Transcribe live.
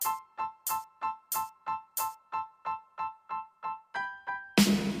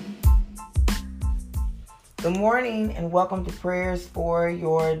Good morning and welcome to Prayers for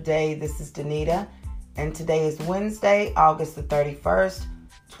Your Day. This is Danita and today is Wednesday, August the 31st,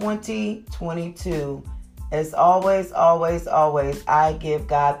 2022. As always, I give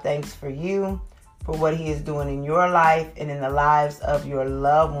God thanks for you, for what He is doing in your life and in the lives of your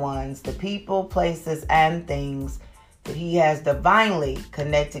loved ones, the people, places, and things that He has divinely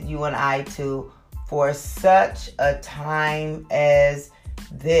connected you and I to for such a time as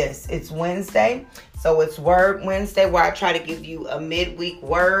this. It's Wednesday, so it's Word Wednesday, where I try to give you a midweek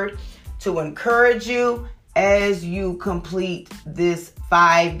word to encourage you as you complete this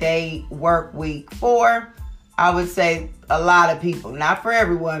 5-day work week for, I would say, a lot of people. Not for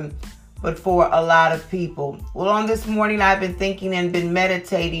everyone, but for a lot of people. Well, on this morning, I've been thinking and been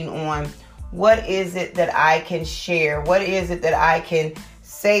meditating on what is it that I can share? What is it that I can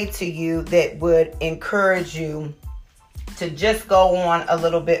say to you that would encourage you to just go on a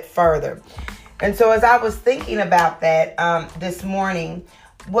little bit further? And so as I was thinking about that this morning,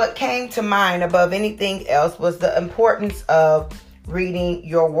 what came to mind above anything else was the importance of reading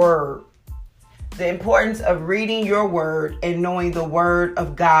your word. The importance of reading your word and knowing the word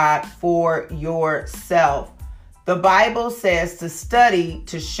of God for yourself. The Bible says to study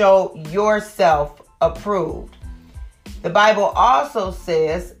to show yourself approved. The Bible also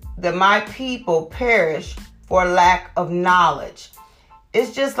says that my people perish for lack of knowledge.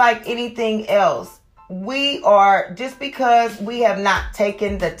 It's just like anything else. Just because we have not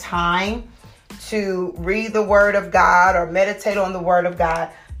taken the time to read the word of God or meditate on the word of God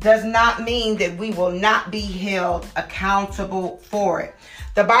does not mean that we will not be held accountable for it.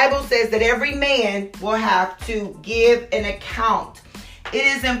 The Bible says that every man will have to give an account. It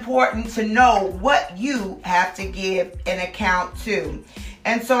is important to know what you have to give an account to.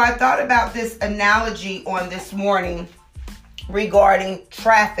 And so I thought about this analogy on this morning regarding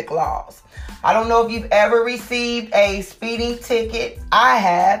traffic laws. I don't know if you've ever received a speeding ticket. I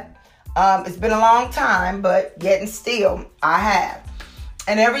have. It's been a long time, but yet and still, I have.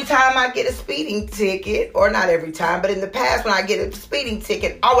 And every time I get a speeding ticket, or not every time, but in the past when I get a speeding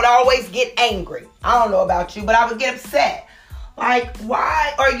ticket, I would always get angry. I don't know about you, but I would get upset. Like,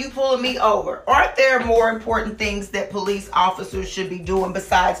 why are you pulling me over? Aren't there more important things that police officers should be doing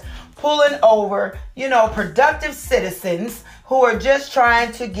besides pulling over, productive citizens who are just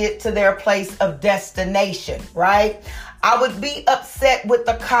trying to get to their place of destination, right? I would be upset with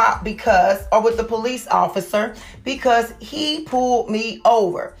the cop or with the police officer because he pulled me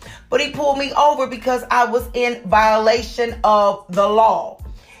over. But he pulled me over because I was in violation of the law.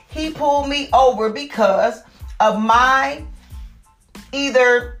 He pulled me over because of my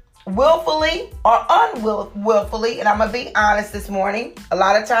either willfully or unwillfully, and I'm going to be honest this morning, a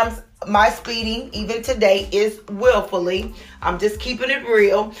lot of times my speeding, even today, is willfully. I'm just keeping it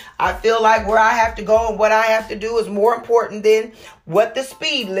real. I feel like where I have to go and what I have to do is more important than what the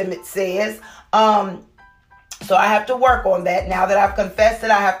speed limit says. So I have to work on that. Now that I've confessed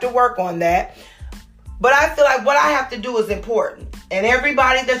it, I have to work on that. But I feel like what I have to do is important. And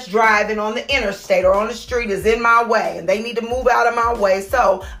everybody that's driving on the interstate or on the street is in my way. And they need to move out of my way.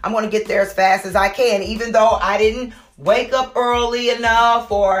 So I'm going to get there as fast as I can. Even though I didn't wake up early enough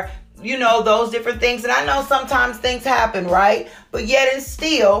or, those different things. And I know sometimes things happen, right? But yet and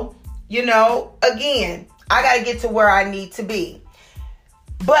still, again, I got to get to where I need to be.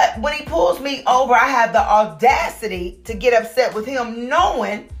 But when he pulls me over, I have the audacity to get upset with him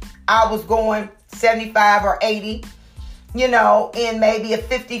knowing I was going 75 or 80, in maybe a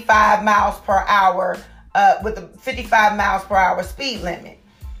 55 miles per hour, with a 55 miles per hour speed limit.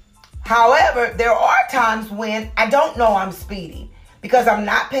 However, there are times when I don't know I'm speeding because I'm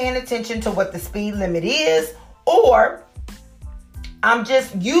not paying attention to what the speed limit is, or I'm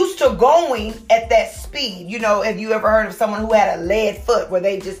just used to going at that speed. Have you ever heard of someone who had a lead foot where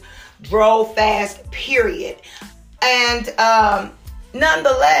they just drove fast, period? And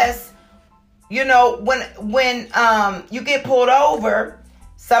nonetheless, when you get pulled over,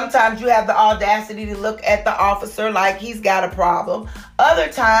 sometimes you have the audacity to look at the officer like he's got a problem. Other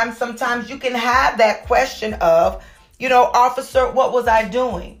times, sometimes you can have that question of, officer, what was I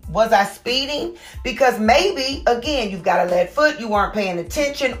doing? Was I speeding? Because maybe, again, you've got a lead foot, you weren't paying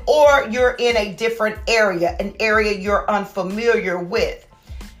attention, or you're in a different area, an area you're unfamiliar with.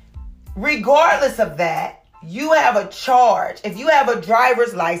 Regardless of that, you have a charge. If you have a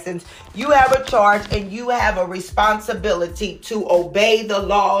driver's license, you have a charge and you have a responsibility to obey the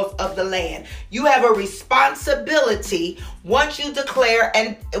laws of the land. You have a responsibility once you declare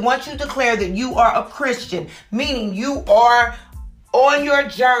that you are a Christian, meaning you are on your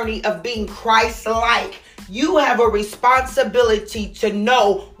journey of being Christ-like. You have a responsibility to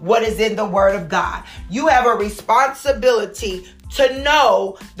know what is in the Word of God. You have a responsibility to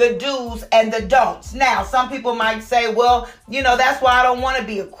know the do's and the don'ts. Now, some people might say, well, that's why I don't want to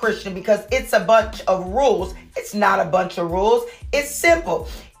be a Christian, because it's a bunch of rules. It's not a bunch of rules. It's simple.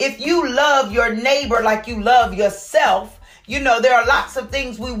 If you love your neighbor like you love yourself, there are lots of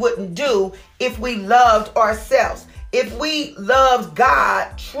things we wouldn't do if we loved ourselves. If we loved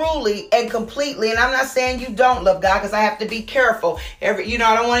God truly and completely, and I'm not saying you don't love God, because I have to be careful. I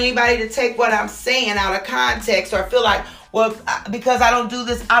don't want anybody to take what I'm saying out of context or feel like, well, because I don't do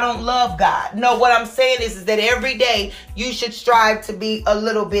this, I don't love God. No, what I'm saying is that every day you should strive to be a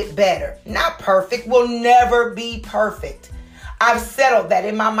little bit better. Not perfect. We'll never be perfect. I've settled that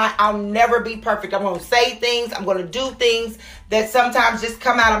in my mind. I'll never be perfect. I'm going to say things. I'm going to do things that sometimes just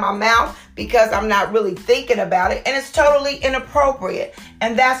come out of my mouth because I'm not really thinking about it. And it's totally inappropriate.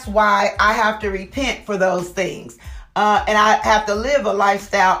 And that's why I have to repent for those things. And I have to live a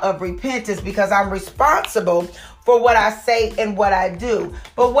lifestyle of repentance because I'm responsible for what I say and what I do.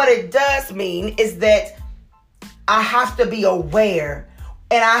 But what it does mean is that I have to be aware.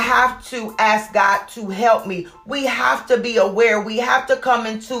 And I have to ask God to help me. We have to be aware. We have to come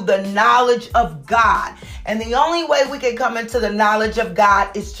into the knowledge of God. And the only way we can come into the knowledge of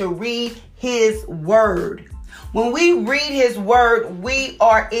God is to read His Word. When we read His Word, we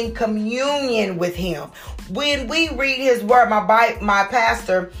are in communion with Him. When we read His Word, my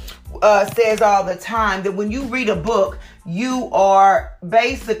pastor says all the time that when you read a book, you are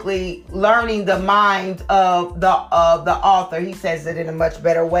basically learning the mind of the author. He says it in a much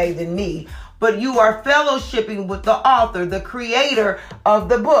better way than me. But you are fellowshipping with the author, the creator of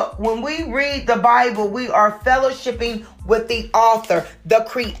the book. When we read the Bible, we are fellowshipping with the author, the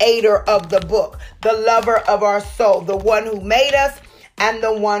creator of the book, the lover of our soul, the one who made us and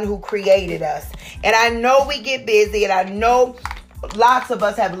the one who created us. And I know we get busy, and I know lots of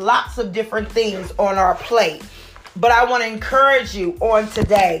us have lots of different things on our plate. But I want to encourage you on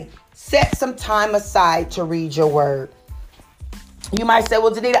today, set some time aside to read your word. You might say,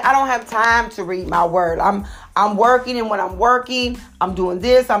 well, Danita, I don't have time to read my word. I'm working, and when I'm working, I'm doing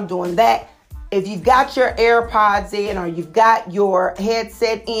this, I'm doing that. If you've got your AirPods in or you've got your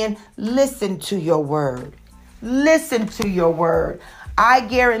headset in, listen to your word. Listen to your word. I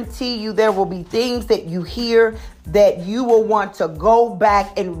guarantee you there will be things that you hear that you will want to go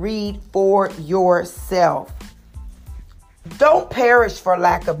back and read for yourself. Don't perish for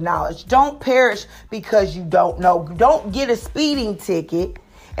lack of knowledge. Don't perish because you don't know. Don't get a speeding ticket,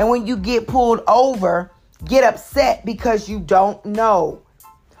 and when you get pulled over, get upset because you don't know.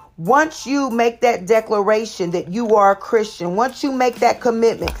 Once you make that declaration that you are a Christian, once you make that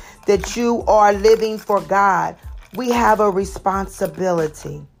commitment that you are living for God, we have a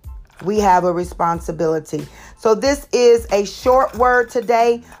responsibility. We have a responsibility. So this is a short word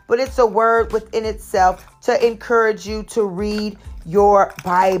today, but it's a word within itself to encourage you to read your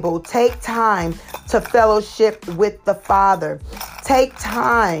Bible. Take time to fellowship with the Father. Take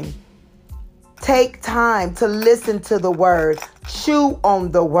time to listen to the word. Chew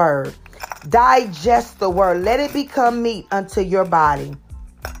on the word. Digest the word. Let it become meat unto your body.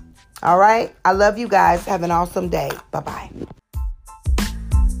 All right. I love you guys. Have an awesome day. Bye-bye.